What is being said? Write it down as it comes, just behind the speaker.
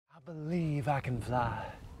believe I can fly.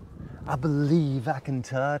 I believe I can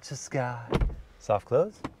touch the sky. Soft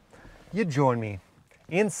close. You join me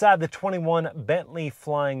inside the 21 Bentley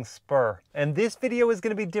Flying Spur. And this video is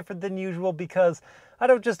going to be different than usual because I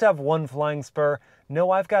don't just have one Flying Spur.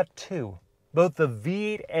 No, I've got two. Both the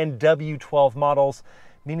V8 and W12 models,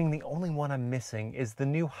 meaning the only one I'm missing is the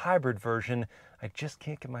new hybrid version. I just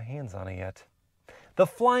can't get my hands on it yet. The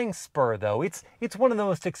Flying Spur, though, it's one of the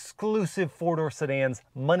most exclusive four-door sedans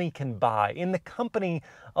money can buy, in the company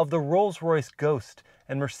of the Rolls-Royce Ghost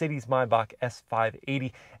and Mercedes-Maybach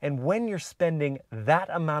S580. And when you're spending that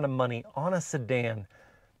amount of money on a sedan,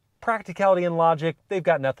 practicality and logic, they've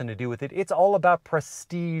got nothing to do with it. It's all about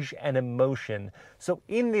prestige and emotion. So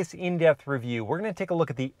in this in-depth review, we're going to take a look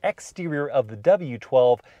at the exterior of the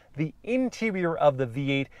W12, the interior of the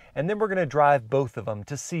V8, and then we're going to drive both of them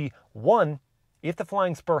to see, one, if the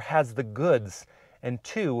Flying Spur has the goods, and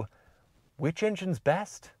two, which engine's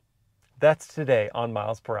best? That's today on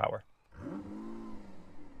Miles Per Hour.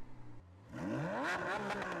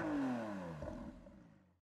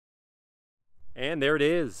 And there it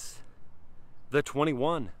is, the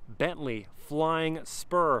 21 Bentley Flying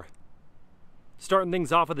Spur. Starting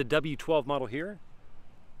things off with the W12 model here,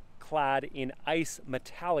 clad in ice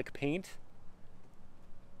metallic paint.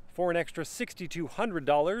 For an extra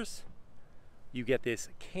 $6,200, you get this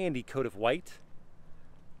candy coat of white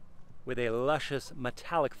with a luscious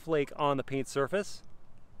metallic flake on the paint surface.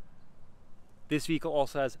 This vehicle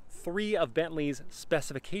also has 3 of Bentley's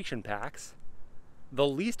specification packs, the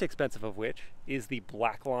least expensive of which is the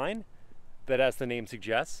black line that, as the name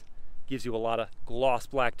suggests, gives you a lot of gloss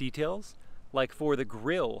black details, like for the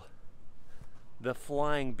grille, the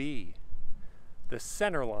flying B, the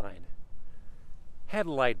center line,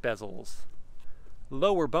 headlight bezels,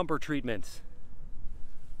 lower bumper treatment,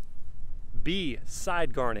 B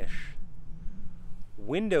side garnish,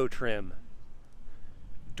 window trim,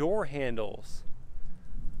 door handles,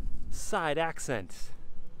 side accents,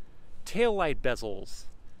 taillight bezels,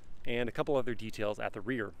 and a couple other details at the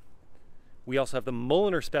rear. We also have the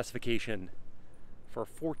Mulsanne specification for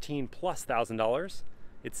 $14,000+.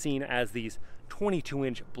 It's seen as these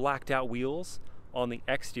 22-inch blacked out wheels on the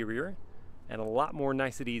exterior and a lot more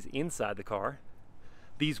niceties inside the car.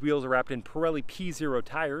 These wheels are wrapped in Pirelli P0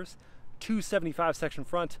 tires, 275 section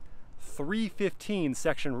front, 315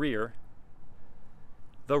 section rear.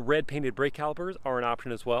 The red painted brake calipers are an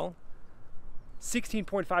option as well.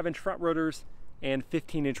 16.5-inch front rotors and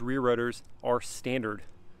 15-inch rear rotors are standard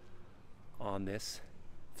on this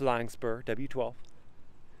Flying Spur W12.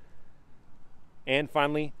 And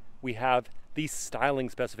finally, we have the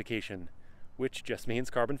styling specification, which just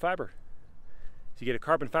means carbon fiber. So you get a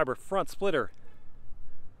carbon fiber front splitter,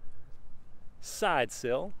 side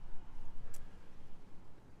sill,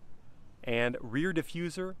 and rear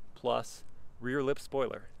diffuser plus rear lip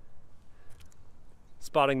spoiler.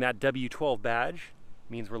 Spotting that W12 badge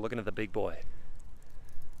means we're looking at the big boy.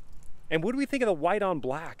 And what do we think of the white on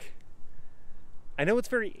black? I know it's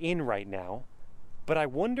very in right now, but I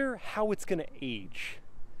wonder how it's going to age.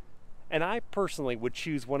 And I personally would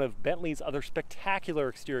choose one of Bentley's other spectacular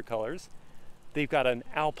exterior colors. They've got an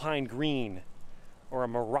alpine green or a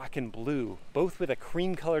Moroccan blue, both with a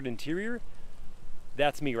cream colored interior.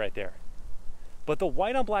 That's me right there. But the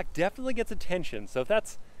white on black definitely gets attention, so if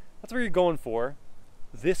that's what you're going for,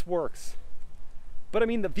 this works. But I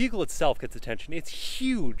mean, the vehicle itself gets attention. It's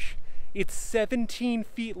huge. It's 17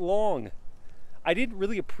 feet long. I didn't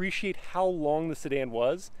really appreciate how long the sedan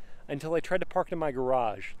was until I tried to park it in my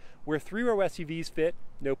garage, where 3-row SUVs fit,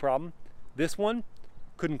 no problem. This one,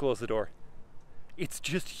 couldn't close the door. It's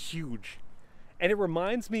just huge. And it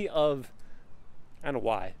reminds me of, I don't know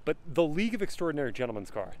why, but the League of Extraordinary Gentlemen's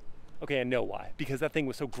car. Okay, I know why, because that thing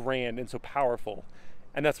was so grand and so powerful,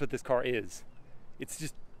 and that's what this car is.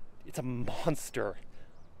 It's a monster.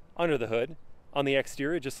 Under the hood, on the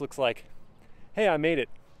exterior, it just looks like, hey, I made it.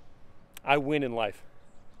 I win in life.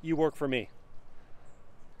 You work for me.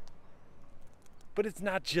 But it's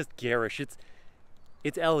not just garish,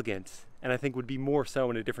 it's elegant, and I think would be more so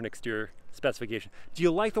in a different exterior specification. Do you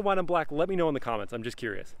like the white and black? Let me know in the comments, I'm just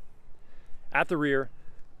curious. At the rear,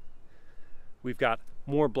 we've got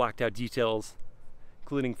more blacked out details,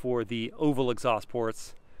 including for the oval exhaust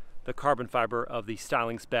ports, the carbon fiber of the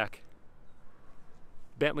styling spec,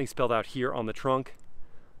 Bentley spelled out here on the trunk,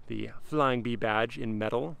 the Flying B badge in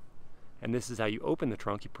metal, and this is how you open the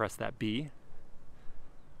trunk. You press that B.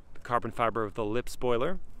 The carbon fiber of the lip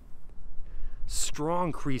spoiler,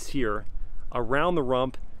 strong crease here around the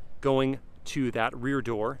rump going to that rear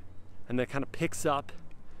door, and then kind of picks up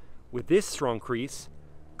with this strong crease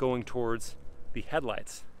going towards the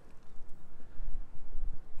headlights.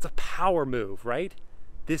 It's a power move, right?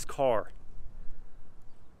 This car.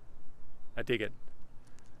 I dig it.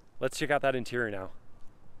 Let's check out that interior now.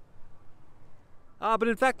 But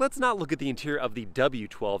in fact, let's not look at the interior of the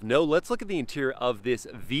W12. No, let's look at the interior of this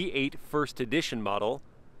V8 First Edition model.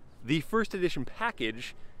 The First Edition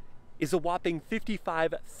package is a whopping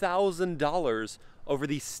 $55,000 over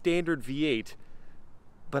the standard V8,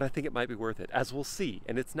 but I think it might be worth it, as we'll see.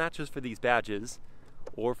 And it's not just for these badges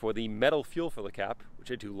or for the metal fuel filler cap,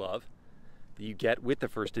 which I do love, that you get with the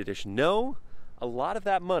First Edition. No, a lot of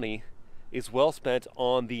that money is well spent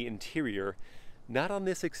on the interior, not on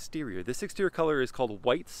this exterior. This exterior color is called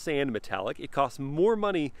White Sand Metallic. It costs more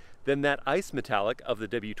money than that Ice Metallic of the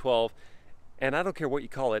W12, and I don't care what you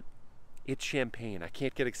call it, it's champagne. I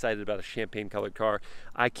can't get excited about a champagne colored car.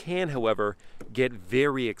 I can, however, get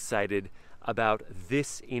very excited about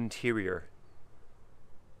this interior.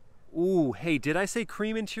 Ooh, hey, did I say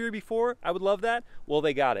cream interior before? I would love that. Well,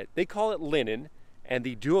 they got it. They call it linen, and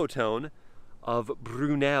the duotone of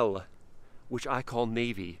Brunel, which I call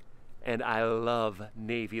navy. And I love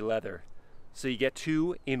navy leather. So you get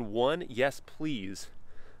two in one, yes please.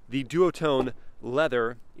 The duotone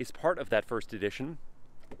leather is part of that First Edition,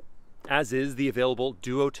 as is the available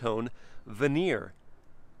duotone veneer.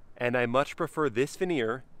 And I much prefer this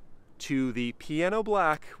veneer to the piano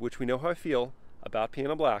black, which we know how I feel about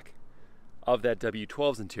piano black, of that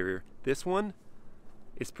W12's interior. This one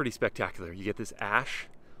is pretty spectacular. You get this ash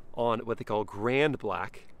on what they call grand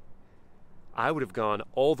black. I would have gone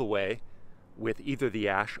all the way with either the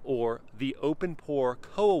ash or the open pore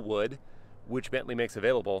koa wood, which Bentley makes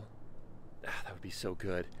available. That would be so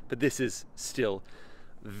good. But this is still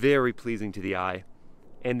very pleasing to the eye.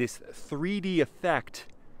 And this 3D effect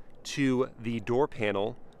to the door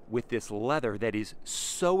panel with this leather that is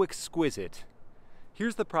so exquisite.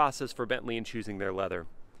 Here's the process for Bentley in choosing their leather.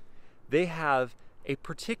 They have a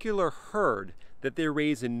particular herd that they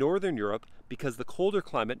raise in Northern Europe because the colder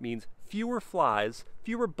climate means fewer flies,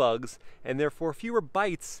 fewer bugs, and therefore fewer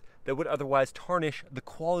bites that would otherwise tarnish the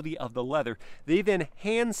quality of the leather. They then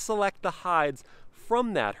hand select the hides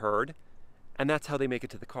from that herd, and that's how they make it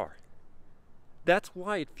to the car. That's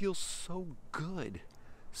why it feels so good.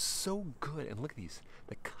 So good. And look at these,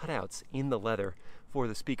 the cutouts in the leather for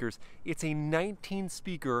the speakers. It's a 19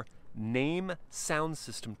 speaker name sound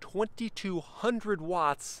system, 2200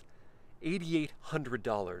 watts,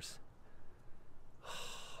 $8,800.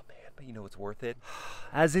 Oh man, but you know it's worth it.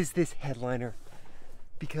 As is this headliner,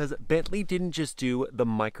 because Bentley didn't just do the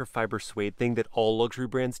microfiber suede thing that all luxury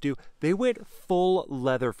brands do. They went full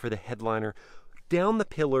leather for the headliner, down the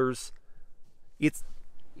pillars. It's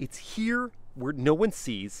here where no one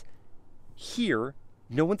sees. Here,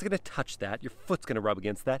 no one's gonna touch that. Your foot's gonna rub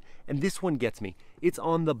against that. And this one gets me. It's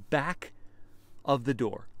on the back of the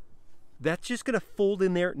door. That's just gonna fold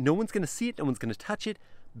in there. No one's gonna see it, no one's gonna touch it.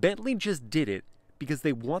 Bentley just did it because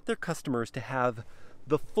they want their customers to have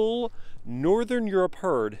the full Northern Europe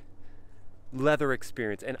herd leather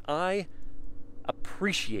experience, and I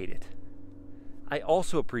appreciate it. I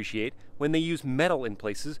also appreciate when they use metal in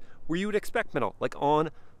places where you would expect metal, like on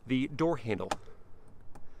the door handle.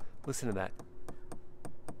 Listen to that.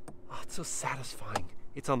 Oh, it's so satisfying.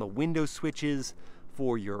 It's on the window switches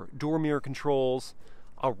for your door mirror controls,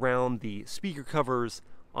 around the speaker covers,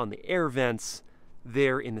 on the air vents,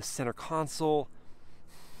 there in the center console.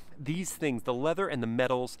 These things, the leather and the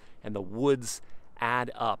metals and the woods,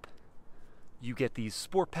 add up. You get these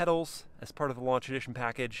sport pedals as part of the launch edition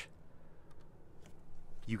package.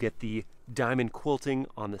 You get the diamond quilting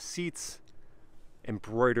on the seats,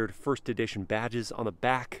 embroidered first edition badges on the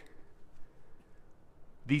back.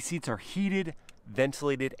 These seats are heated,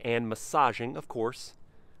 ventilated, and massaging, of course,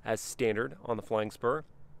 as standard on the Flying Spur.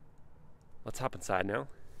 Let's hop inside now.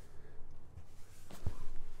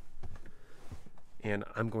 And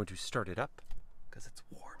I'm going to start it up because it's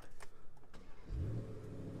warm.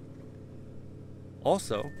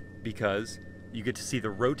 Also, because you get to see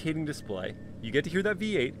the rotating display. You get to hear that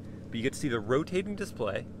V8, but you get to see the rotating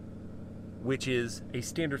display, which is a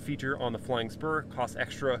standard feature on the Flying Spur, costs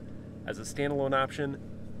extra as a standalone option.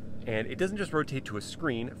 And it doesn't just rotate to a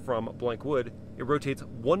screen from blank wood, it rotates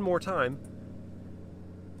one more time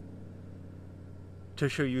to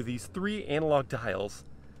show you these 3 analog dials.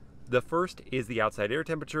 The first is the outside air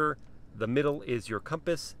temperature, the middle is your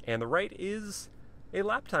compass, and the right is a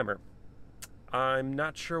lap timer. I'm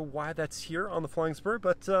not sure why that's here on the Flying Spur,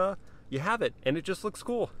 but you have it, and it just looks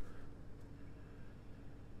cool.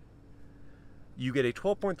 You get a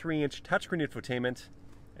 12.3-inch touchscreen infotainment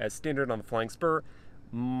as standard on the Flying Spur.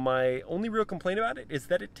 My only real complaint about it is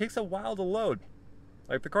that it takes a while to load.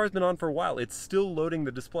 Like, the car's been on for a while, it's still loading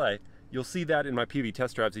the display. You'll see that in my PV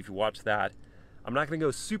test drives if you watch that. I'm not going to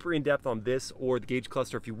go super in-depth on this or the gauge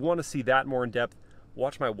cluster. If you want to see that more in-depth,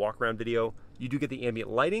 watch my walk-around video. You do get the ambient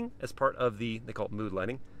lighting as part of the, they call it mood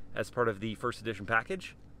lighting, as part of the first edition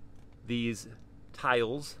package. These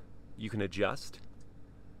tiles you can adjust.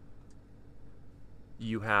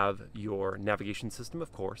 You have your navigation system,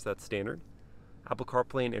 of course, that's standard. Apple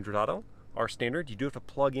CarPlay and Android Auto are standard. You do have to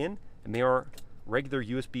plug in, and they are regular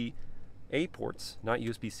USB-A ports, not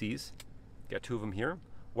USB-Cs. Got 2 of them here.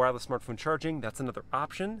 Wireless smartphone charging, that's another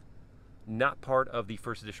option. Not part of the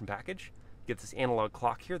first edition package. You get this analog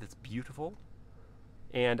clock here that's beautiful.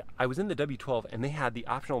 And I was in the W12 and they had the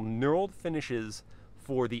optional knurled finishes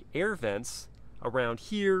for the air vents around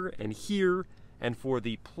here, and for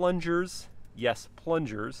the plungers, yes,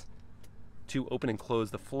 plungers, to open and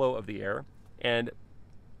close the flow of the air. And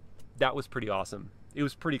that was pretty awesome. It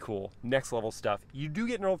was pretty cool. Next level stuff. You do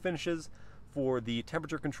get knurled finishes for the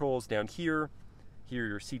temperature controls down here. Here,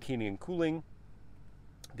 your seat heating and cooling.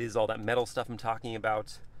 This is all that metal stuff I'm talking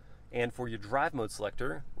about. And for your drive mode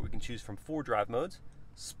selector, we can choose from 4 drive modes: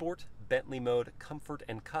 Sport, Bentley mode, Comfort,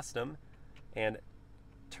 and Custom. And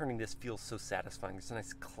turning this feels so satisfying. There's a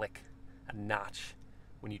nice click, a notch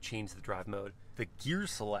when you change the drive mode. The gear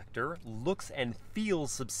selector looks and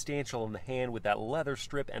feels substantial in the hand with that leather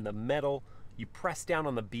strip and the metal. You press down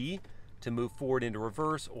on the B to move forward into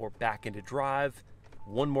reverse or back into drive.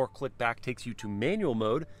 One more click back takes you to manual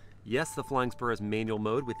mode. Yes, the Flying Spur has manual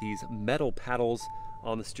mode with these metal paddles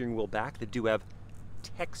on the steering wheel back that do have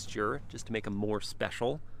texture just to make them more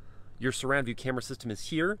special. Your surround view camera system is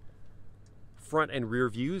here. Front and rear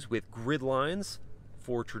views with grid lines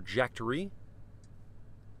for trajectory.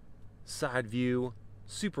 Side view,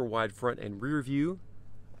 super wide front and rear view.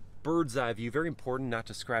 Bird's eye view, very important not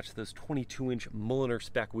to scratch those 22-inch Mulsanne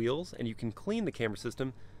spec wheels, and you can clean the camera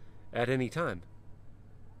system at any time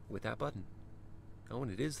with that button. Oh,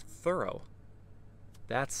 and it is thorough.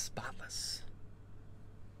 That's spotless.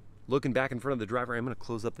 Looking back in front of the driver, I'm going to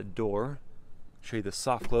close up the door, show you the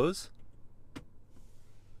soft close.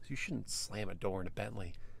 You shouldn't slam a door in a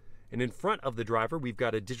Bentley. And in front of the driver, we've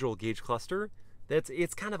got a digital gauge cluster.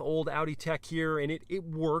 It's kind of old Audi tech here, and it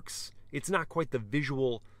works. It's not quite the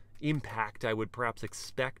visual impact I would perhaps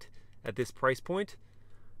expect at this price point.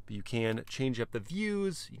 But you can change up the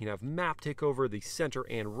views. You can have map take over the center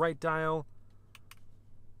and right dial.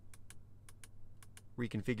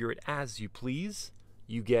 Reconfigure it as you please.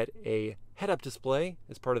 You get a head-up display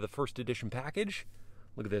as part of the first edition package.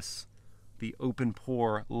 Look at this. The open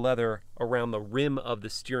pore leather around the rim of the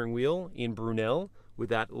steering wheel in Brunel with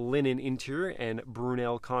that linen interior and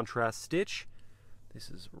Brunel contrast stitch. This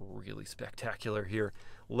is really spectacular here.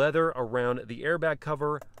 Leather around the airbag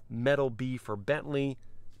cover, metal B for Bentley,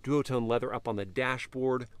 duotone leather up on the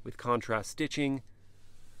dashboard with contrast stitching.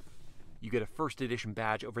 You get a first edition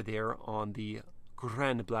badge over there on the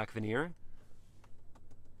Grand Black veneer.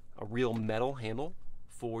 A real metal handle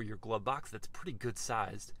for your glove box that's pretty good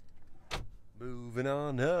sized. Moving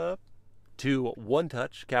on up to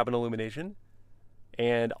one-touch cabin illumination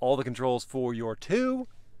and all the controls for your 2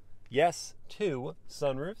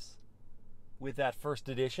 sunroofs with that first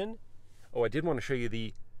edition. Oh, I did want to show you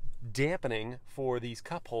the dampening for these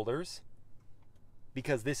cup holders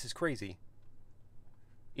because this is crazy.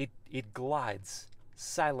 It glides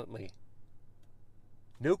silently.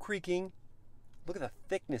 No creaking. Look at the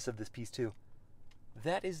thickness of this piece too.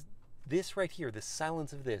 That is this right here, the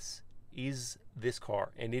silence of this is this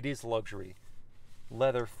car, and it is luxury.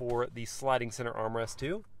 Leather for the sliding center armrest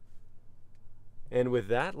too. And with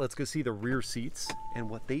that, let's go see the rear seats and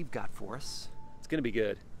what they've got for us. It's gonna be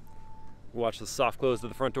good. Watch the soft close of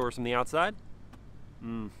the front doors from the outside.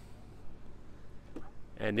 And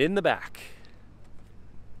in the back,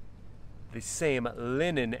 the same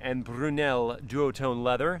linen and Brunel duotone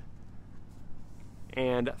leather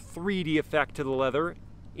and 3D effect to the leather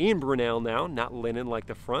in Brunel now, not linen like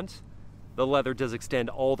the front. The leather does extend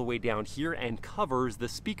all the way down here and covers the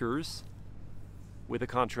speakers with a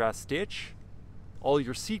contrast stitch. All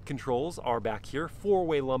your seat controls are back here,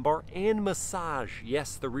 4-way lumbar and massage.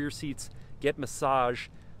 Yes, the rear seats get massage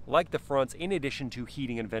like the fronts in addition to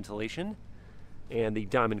heating and ventilation. And the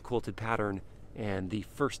diamond quilted pattern and the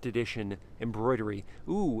first edition embroidery.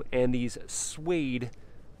 Ooh, and these suede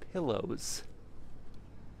pillows.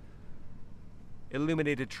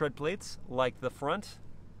 Illuminated tread plates like the front.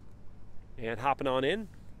 And hopping on in.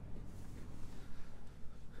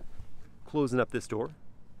 Closing up this door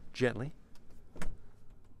gently.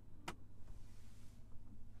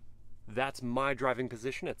 That's my driving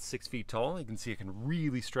position at 6 feet tall. You can see I can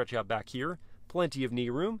really stretch out back here. Plenty of knee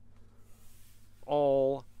room.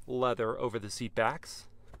 All leather over the seat backs.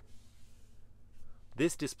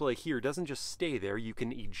 this display here doesn't just stay there. You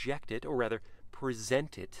can eject it, or rather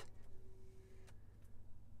present it.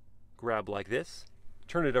 Grab like this,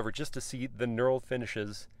 turn it over just to see the knurled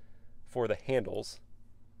finishes for the handles.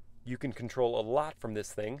 You can control a lot from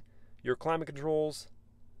this thing. Your climate controls,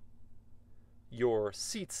 your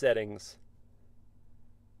seat settings,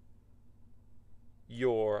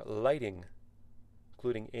 your lighting,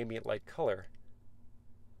 including ambient light color,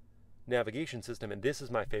 navigation system, and this is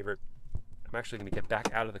my favorite. I'm actually going to get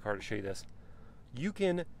back out of the car to show you this. You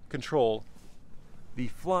can control the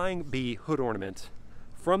Flying Bee hood ornament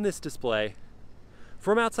from this display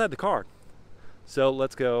from outside the car. So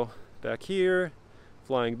let's go back here,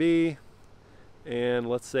 Flying Bee, and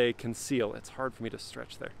let's say conceal. It's hard for me to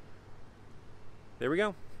stretch there. There we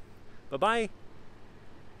go. Bye-bye.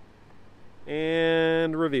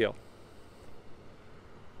 And reveal.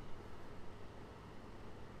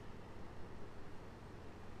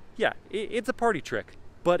 Yeah, it's a party trick,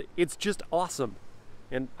 but it's just awesome.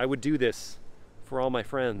 And I would do this for all my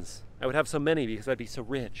friends. I would have so many because I'd be so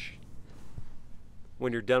rich.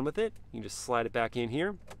 When you're done with it, you can just slide it back in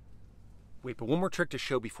here. Wait, but one more trick to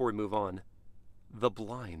show before we move on. The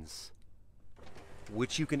blinds,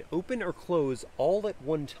 which you can open or close all at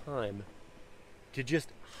one time to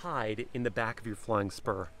just hide in the back of your Flying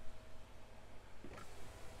Spur.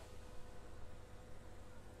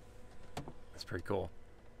 That's pretty cool.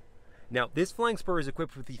 Now, this Flying Spur is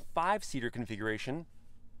equipped with the 5-seater configuration.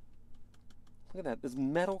 Look at that, there's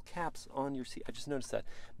metal caps on your seat. I just noticed that.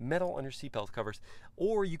 Metal on your seatbelt covers.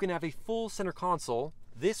 Or you can have a full center console.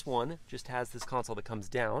 This one just has this console that comes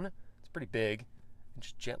down. It's pretty big. And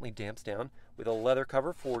just gently damps down with a leather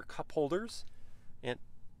cover for cup holders and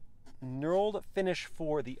knurled finish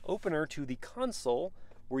for the opener to the console,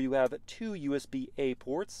 where you have 2 USB-A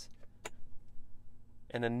ports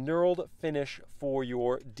and a knurled finish for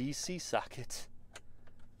your DC socket.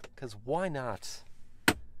 Because why not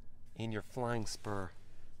in your Flying Spur?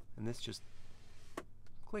 And this just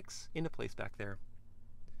clicks into place back there.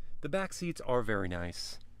 The back seats are very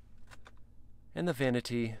nice. And the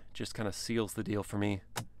vanity just kind of seals the deal for me.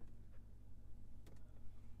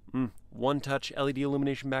 One-touch LED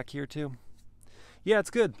illumination back here too. Yeah, it's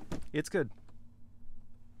good. It's good.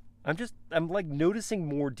 I'm like noticing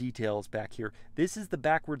more details back here. This is the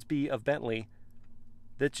backwards B of Bentley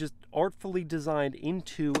that's just artfully designed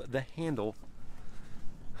into the handle.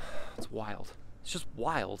 It's wild. It's just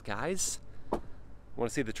wild, guys. Want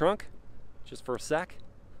to see the trunk? Just for a sec.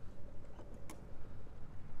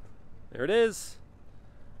 There it is.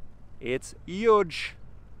 It's huge.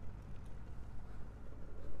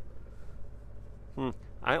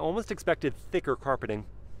 I almost expected thicker carpeting.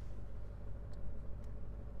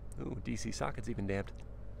 Ooh, DC socket's even damped.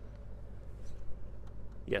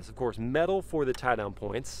 Yes, of course, metal for the tie-down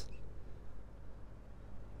points.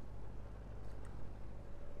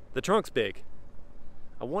 The trunk's big.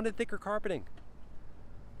 I wanted thicker carpeting.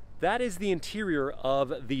 That is the interior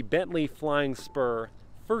of the Bentley Flying Spur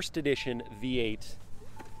First Edition V8.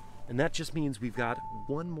 And that just means we've got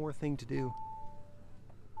one more thing to do.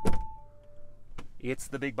 It's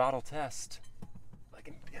the big bottle test. I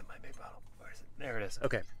can get my big bottle. Where is it? There it is.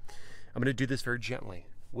 Okay. I'm going to do this very gently.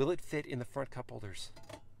 Will it fit in the front cup holders?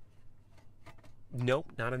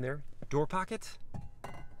 Nope, not in there. Door pocket?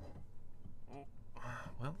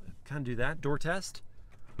 Well, can't do that. Door test?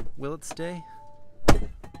 Will it stay?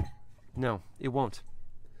 No, it won't.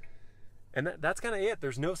 And that's kind of it.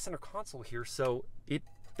 There's no center console here, so it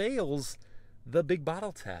fails the big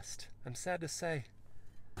bottle test. I'm sad to say.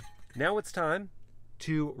 Now it's time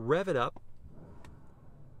to rev it up.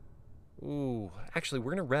 Ooh, actually,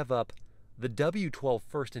 we're going to rev up the W12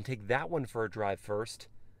 first and take that one for a drive first.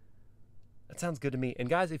 That sounds good to me. And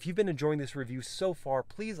guys, if you've been enjoying this review so far,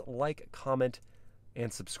 please like, comment,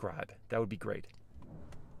 and subscribe. That would be great.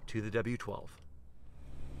 To the W12.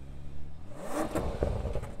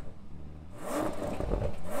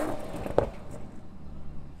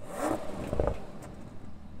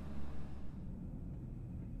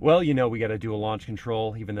 Well, you know we got to do a launch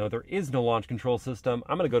control, even though there is no launch control system.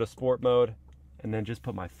 I'm going to go to sport mode and then just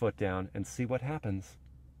put my foot down and see what happens.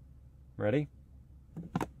 Ready?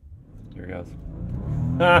 Here it goes.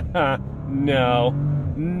 No,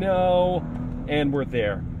 no, and we're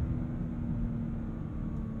there.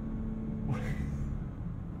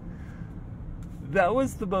 That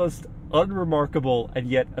was the most unremarkable and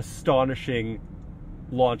yet astonishing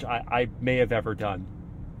launch I may have ever done.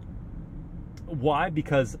 Why?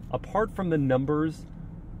 Because apart from the numbers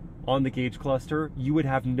on the gauge cluster, you would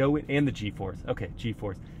have no, and the G-force, okay,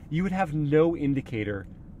 G-force, you would have no indicator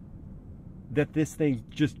that this thing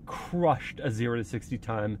just crushed a 0 to 60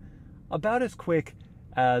 time about as quick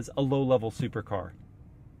as a low-level supercar.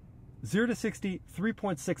 0 to 60,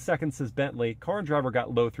 3.6 seconds says Bentley. Car and Driver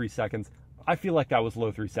got low 3 seconds. I feel like that was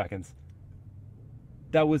low 3 seconds.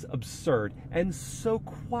 That was absurd. And so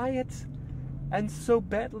quiet. And so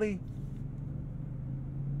Bentley.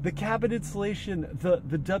 The cabin insulation, the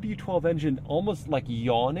W12 engine almost like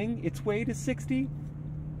yawning its way to 60.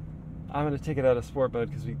 I'm going to take it out of sport mode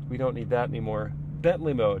because we don't need that anymore.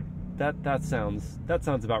 Bentley mode. That sounds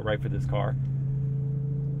about right for this car.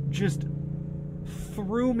 Just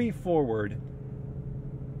threw me forward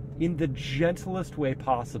in the gentlest way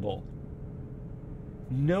possible.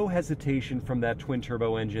 No hesitation from that twin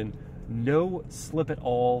turbo engine, no slip at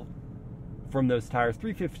all from those tires.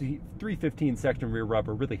 315 section rear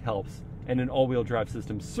rubber really helps, and an all-wheel drive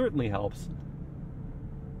system certainly helps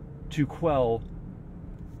to quell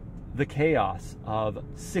the chaos of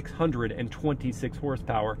 626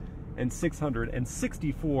 horsepower and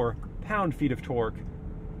 664 pound-feet of torque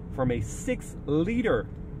from a 6-liter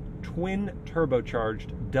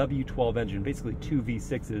twin-turbocharged W12 engine, basically two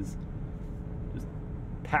V6s just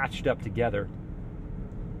patched up together.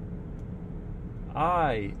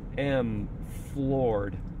 I am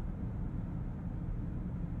floored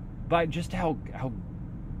by just how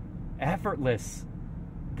effortless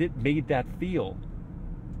it made that feel.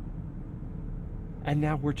 And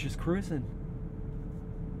now we're just cruising.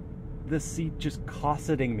 The seat just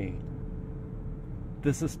cosseting me.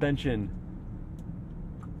 The suspension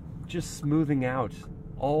just smoothing out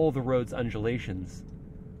all the road's undulations.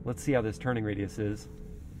 Let's see how this turning radius is.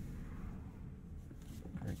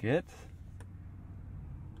 Forget.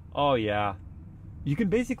 Oh yeah. You can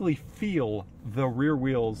basically feel the rear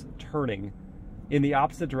wheels turning in the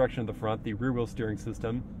opposite direction of the front, the rear wheel steering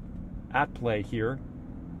system at play here,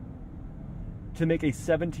 to make a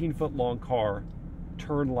 17-foot long car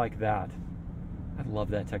turn like that. I love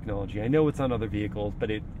that technology. I know it's on other vehicles,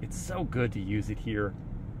 but it's so good to use it here.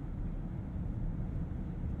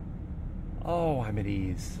 Oh, I'm at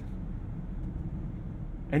ease.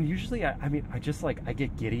 And usually, I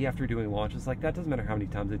get giddy after doing launches like that. Doesn't matter how many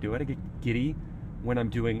times I do it. I get giddy when I'm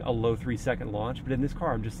doing a low 3-second launch. But in this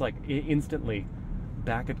car, I'm just like instantly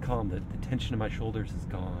back at calm. The tension in my shoulders is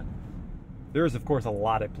gone. There is, of course, a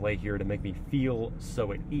lot at play here to make me feel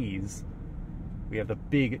so at ease. We have the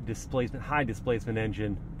big displacement, high displacement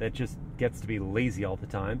engine that just gets to be lazy all the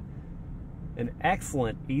time. An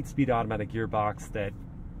excellent 8-speed automatic gearbox that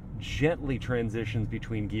gently transitions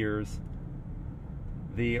between gears.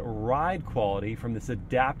 The ride quality from this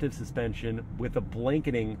adaptive suspension with a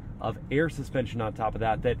blanketing of air suspension on top of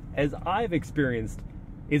that, as I've experienced,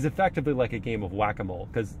 is effectively like a game of whack-a-mole,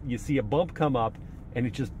 because you see a bump come up and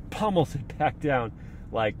it just pummels it back down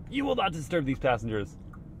like, you will not disturb these passengers.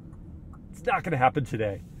 It's not going to happen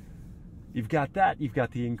today. You've got that. You've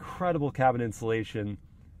got the incredible cabin insulation.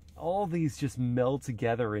 All these just meld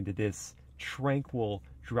together into this tranquil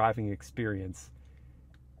driving experience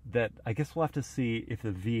that I guess we'll have to see if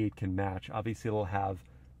the V8 can match. Obviously, it'll have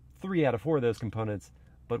 3 out of 4 of those components,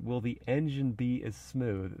 but will the engine be as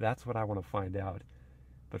smooth? That's what I want to find out.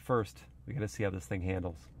 But first, we got to see how this thing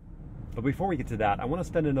handles. But before we get to that, I want to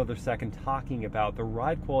spend another second talking about the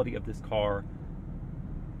ride quality of this car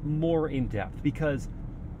more in depth, because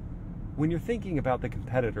when you're thinking about the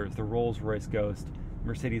competitors, the Rolls-Royce Ghost,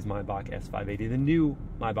 Mercedes-Maybach S580, the new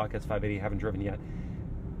Maybach S580 I haven't driven yet,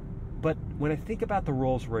 but when I think about the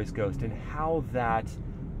Rolls-Royce Ghost and how that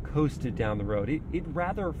coasted down the road, it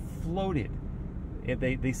rather floated.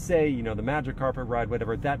 They say, you know, the magic carpet ride,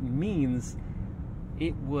 whatever, that means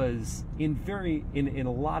it was in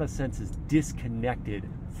a lot of senses disconnected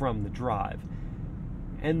from the drive.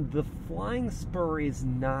 And the Flying Spur is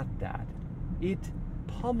not that. It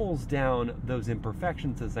pummels down those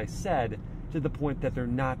imperfections, as I said, to the point that they're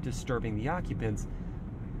not disturbing the occupants,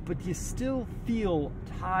 but you still feel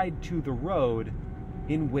tied to the road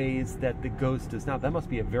in ways that the Ghost does not. That must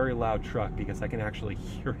be a very loud truck, because I can actually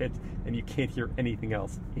hear it, and you can't hear anything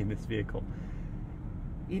else in this vehicle.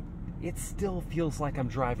 It still feels like I'm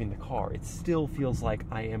driving the car. It still feels like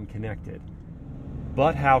I am connected.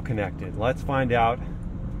 But how connected? Let's find out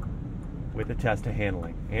with a test of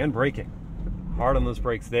handling and braking. Hard on those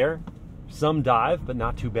brakes there. Some dive, but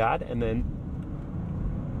not too bad. And then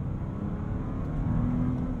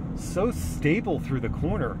so stable through the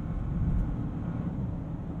corner.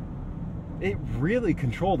 It really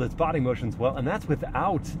controlled its body motions well, and that's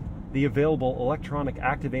without the available electronic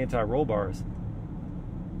active anti-roll bars.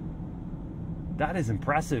 That is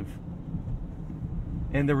impressive.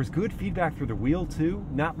 And there was good feedback through the wheel too.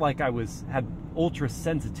 Not like I had ultra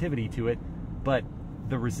sensitivity to it, but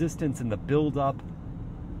the resistance and the build up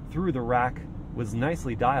through the rack was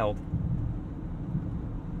nicely dialed.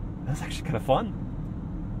 That's actually kind of fun.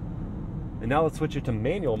 And now let's switch it to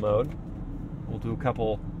manual mode. We'll do a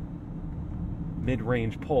couple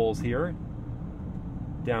mid-range pulls here.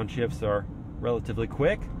 Downshifts are relatively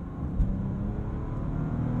quick.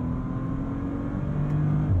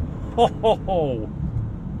 Ho ho ho!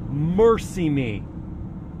 Mercy me!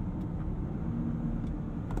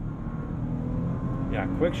 Yeah,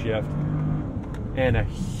 quick shift. And a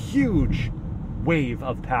huge wave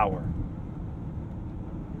of power.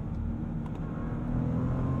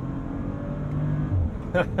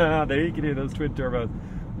 There you can hear those twin turbos.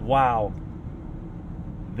 Wow.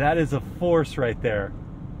 That is a force right there.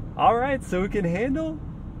 Alright, so it can handle,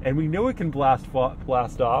 and we know it can blast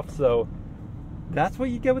off, so that's what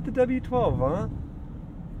you get with the W12, huh?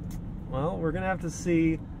 Well, we're going to have to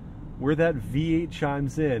see where that V8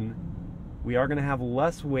 chimes in. We are going to have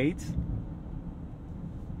less weight,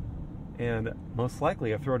 and most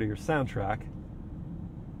likely a throw to your soundtrack.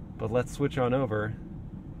 But let's switch on over,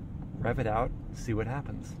 rev it out, see what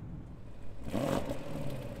happens.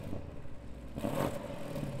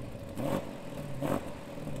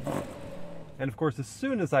 And of course, as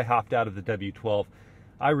soon as I hopped out of the W12,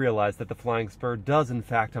 I realized that the Flying Spur does in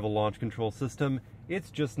fact have a launch control system. It's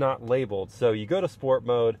just not labeled. So you go to sport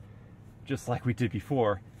mode, just like we did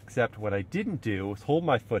before, except what I didn't do was hold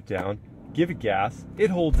my foot down, give it gas, it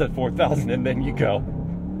holds at 4,000, and then you go.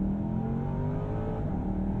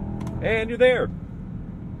 And you're there.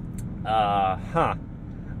 I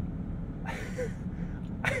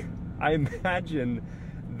imagine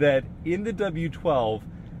that in the W12,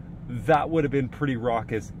 that would have been pretty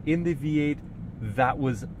raucous. In the V8, that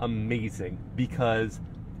was amazing, because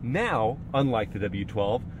now, unlike the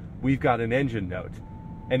W12, we've got an engine note,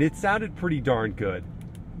 and it sounded pretty darn good.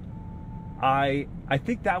 I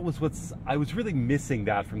think that was I was really missing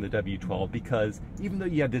that from the W12, because even though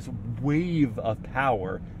you had this wave of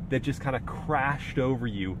power that just kind of crashed over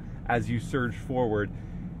you as you surged forward,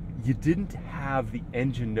 you didn't have the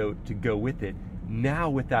engine note to go with it. Now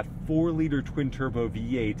with that 4-liter twin-turbo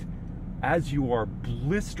V8, as you are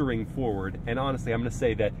blistering forward, and honestly, I'm going to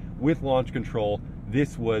say that with launch control,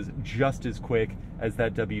 this was just as quick as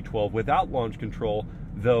that W12 without launch control,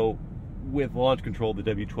 though with launch control, the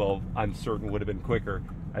W12, I'm certain, would have been quicker.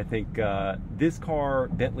 I think this car,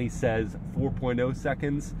 Bentley says 4.0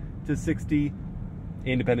 seconds to 60.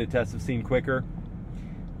 Independent tests have seen quicker.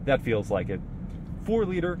 That feels like it.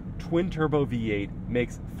 4-liter twin-turbo V8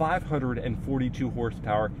 makes 542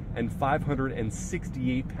 horsepower and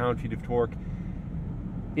 568 pound-feet of torque.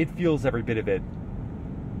 It feels every bit of it.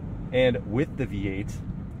 And with the V8,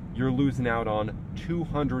 you're losing out on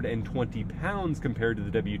 220 pounds compared to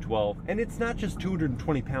the W12. And it's not just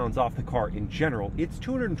 220 pounds off the car in general, it's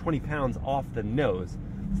 220 pounds off the nose.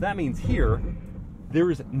 So that means here,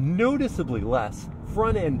 there is noticeably less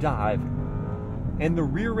front-end dive, and the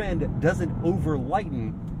rear end doesn't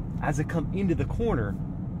over-lighten as it comes into the corner,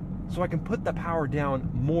 so I can put the power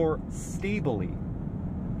down more stably.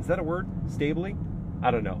 Is that a word? Stably?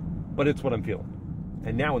 I don't know, but it's what I'm feeling.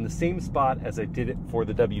 And now in the same spot as I did it for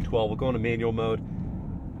the W12, we'll go into manual mode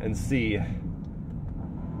and see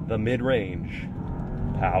the mid-range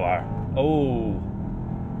power. Oh.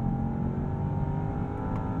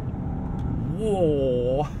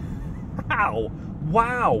 Whoa. Wow.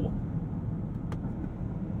 Wow.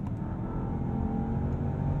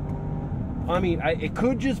 I mean, it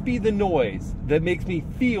could just be the noise that makes me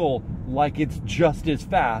feel like it's just as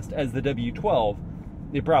fast as the W12.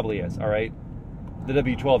 It probably is, all right? The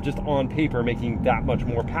W12 just on paper making that much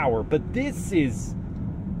more power, but this is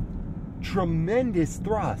tremendous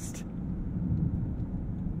thrust.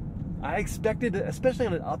 I expected, especially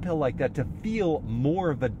on an uphill like that, to feel more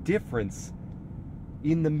of a difference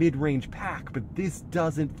in the mid-range pack, but this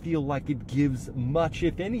doesn't feel like it gives much,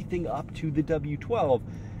 if anything, up to the W12.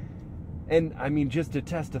 And I mean, just to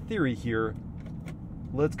test a theory here,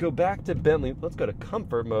 let's go back to Bentley. Let's go to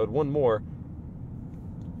comfort mode, one more.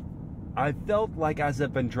 I felt like as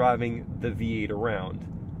I've been driving the V8 around,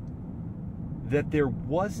 that there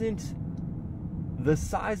wasn't the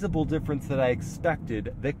sizable difference that I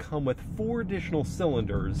expected that come with 4 additional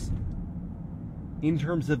cylinders in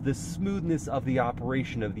terms of the smoothness of the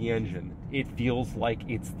operation of the engine. It feels like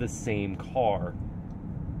it's the same car.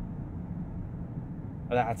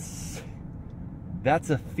 That's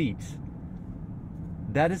a feat.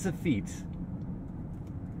 That is a feat.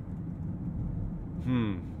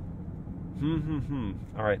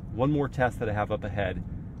 All right, one more test that I have up ahead.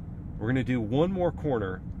 We're gonna do one more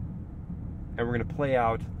corner, and we're gonna play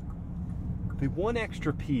out the one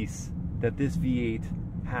extra piece that this V8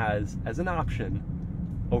 has as an option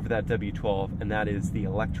over that W12, and that is the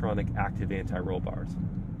electronic active anti-roll bars.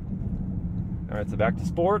 All right, so back to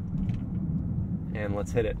sport, and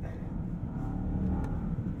let's hit it.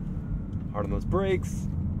 Hard on those brakes.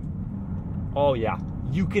 Oh yeah,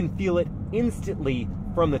 you can feel it instantly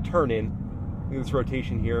from the turn-in. Look at this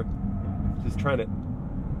rotation here. Just trying to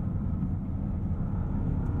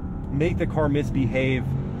make the car misbehave,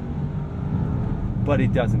 but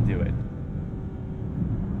it doesn't do it.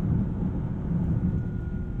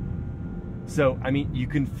 So, I mean, you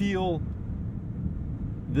can feel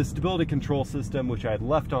the stability control system, which I had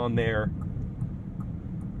left on there,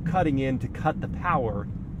 cutting in to cut the power.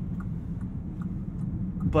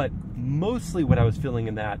 But mostly what I was feeling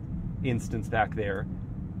in that instance back there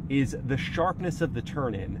is the sharpness of the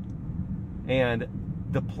turn-in and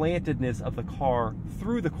the plantedness of the car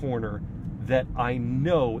through the corner that I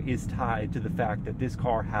know is tied to the fact that this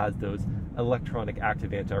car has those electronic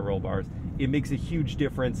active anti-roll bars. It makes a huge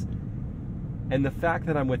difference. And the fact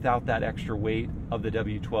that I'm without that extra weight of the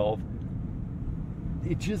W12,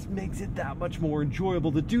 it just makes it that much more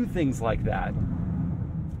enjoyable to do things like that.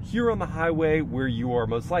 Here on the highway, where you are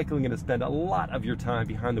most likely going to spend a lot of your time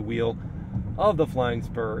behind the wheel of the Flying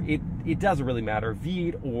Spur, it doesn't really matter,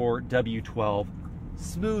 V8 or W12.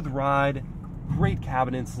 Smooth ride, great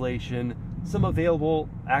cabin insulation, some available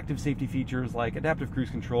active safety features like adaptive cruise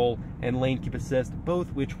control and lane keep assist,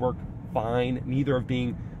 both which work fine, neither of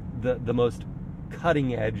being the most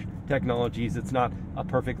cutting edge technologies. It's not a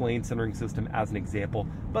perfect lane centering system as an example,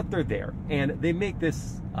 but they're there, and they make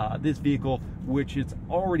this this vehicle, which is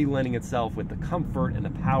already lending itself with the comfort and the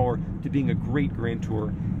power to being a great Grand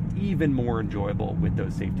Tour, even more enjoyable with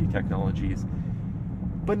those safety technologies.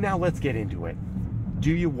 But now let's get into it.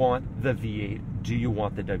 Do you want the V8? Do you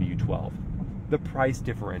want the W12? The price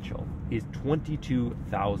differential is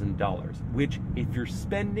 $22,000, which if you're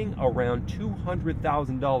spending around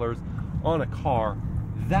 $200,000 on a car,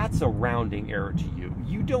 that's a rounding error to you.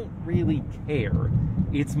 You don't really care.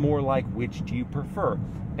 It's more like, which do you prefer?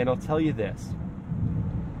 And I'll tell you this,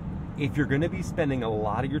 if you're going to be spending a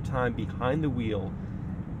lot of your time behind the wheel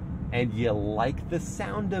and you like the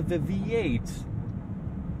sound of the V8,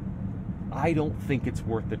 I don't think it's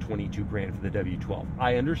worth the 22 grand for the W12.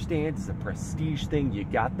 I understand it's a prestige thing. You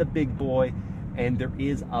got the big boy, and there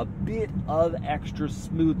is a bit of extra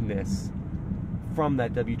smoothness from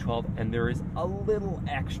that W12, and there is a little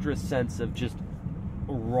extra sense of just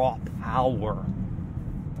raw power.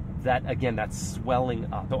 That, again, that's swelling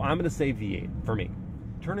up. So I'm going to say V8 for me.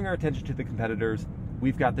 Turning our attention to the competitors,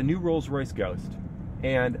 we've got the new Rolls-Royce Ghost,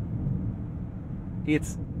 and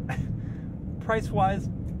it's price-wise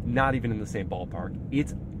not even in the same ballpark.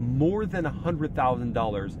 It's more than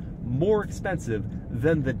 $100,000 more expensive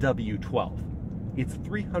than the W12. It's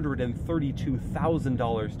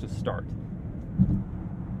 $332,000 to start.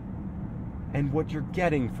 And what you're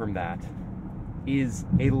getting from that is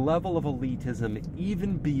a level of elitism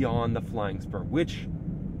even beyond the Flying Spur, which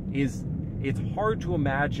is, it's hard to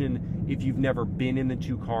imagine if you've never been in the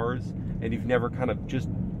two cars and you've never kind of just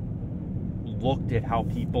looked at how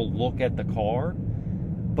people look at the car,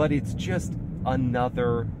 but it's just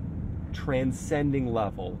another transcending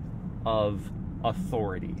level of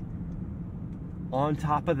authority. On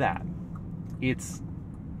top of that, it's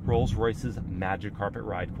Rolls-Royce's magic carpet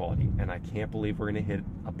ride quality, and I can't believe we're going to hit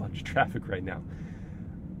a bunch of traffic right now.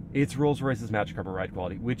 It's Rolls-Royce's magic carpet ride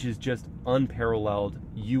quality, which is just unparalleled.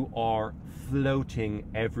 You are floating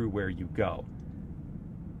everywhere you go.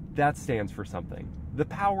 That stands for something. The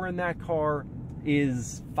power in that car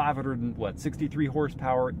is 563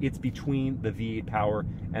 horsepower. It's between the V8 power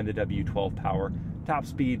and the W12 power. Top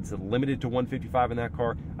speed's limited to 155 in that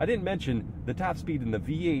car. I didn't mention the top speed in the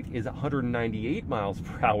V8 is 198 miles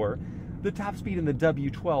per hour. The top speed in the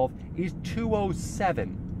W12 is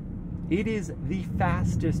 207. It is the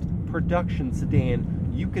fastest production sedan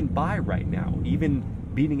you can buy right now, even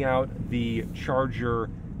beating out the Charger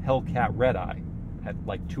Hellcat Red-Eye at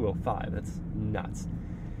like 205. That's nuts.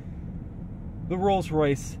 The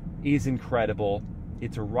Rolls-Royce is incredible.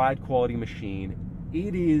 It's a ride quality machine.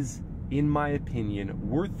 It is, in my opinion,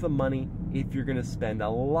 worth the money if you're going to spend a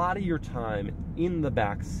lot of your time in the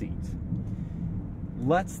back seat.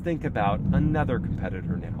 Let's think about another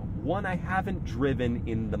competitor now. One I haven't driven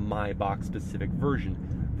in the Maybach specific version,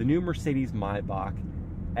 the new Mercedes-Maybach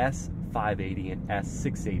S580 and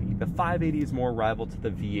S680. The 580 is more rival to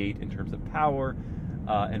the V8 in terms of power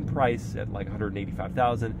and price at like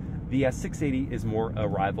 $185,000. The S680 is more a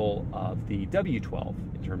rival of the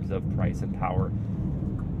W12 in terms of price and power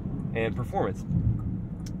and performance.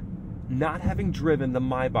 not having driven the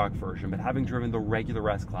Maybach version, but having driven the regular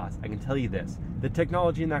S-Class, I can tell you this. The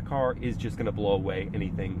technology in that car is just going to blow away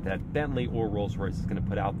anything that Bentley or Rolls-Royce is going to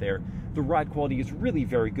put out there. The ride quality is really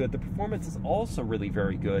very good. The performance is also really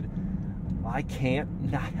very good. I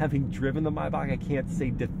can't, not having driven the Maybach, I can't say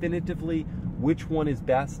definitively which one is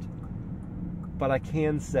best, but I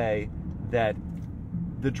can say that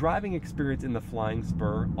the driving experience in the Flying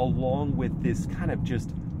Spur, along with this kind of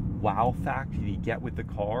just wow factor you get with the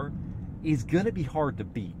car, is going to be hard to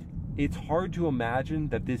beat. It's hard to imagine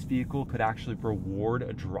that this vehicle could actually reward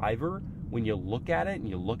a driver when you look at it and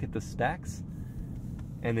you look at the specs,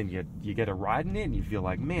 and then you get a ride in it and you feel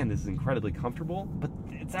like, man, this is incredibly comfortable, but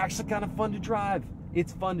it's actually kind of fun to drive.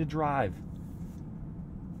 It's fun to drive.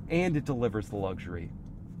 And it delivers the luxury.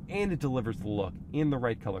 And it delivers the look in the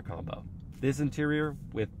right color combo. This interior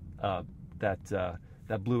with that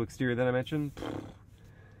blue exterior that I mentioned,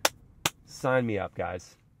 sign me up,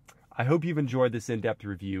 guys. I hope you've enjoyed this in-depth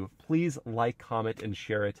review. Please like, comment, and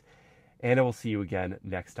share it, and I will see you again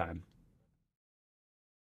next time.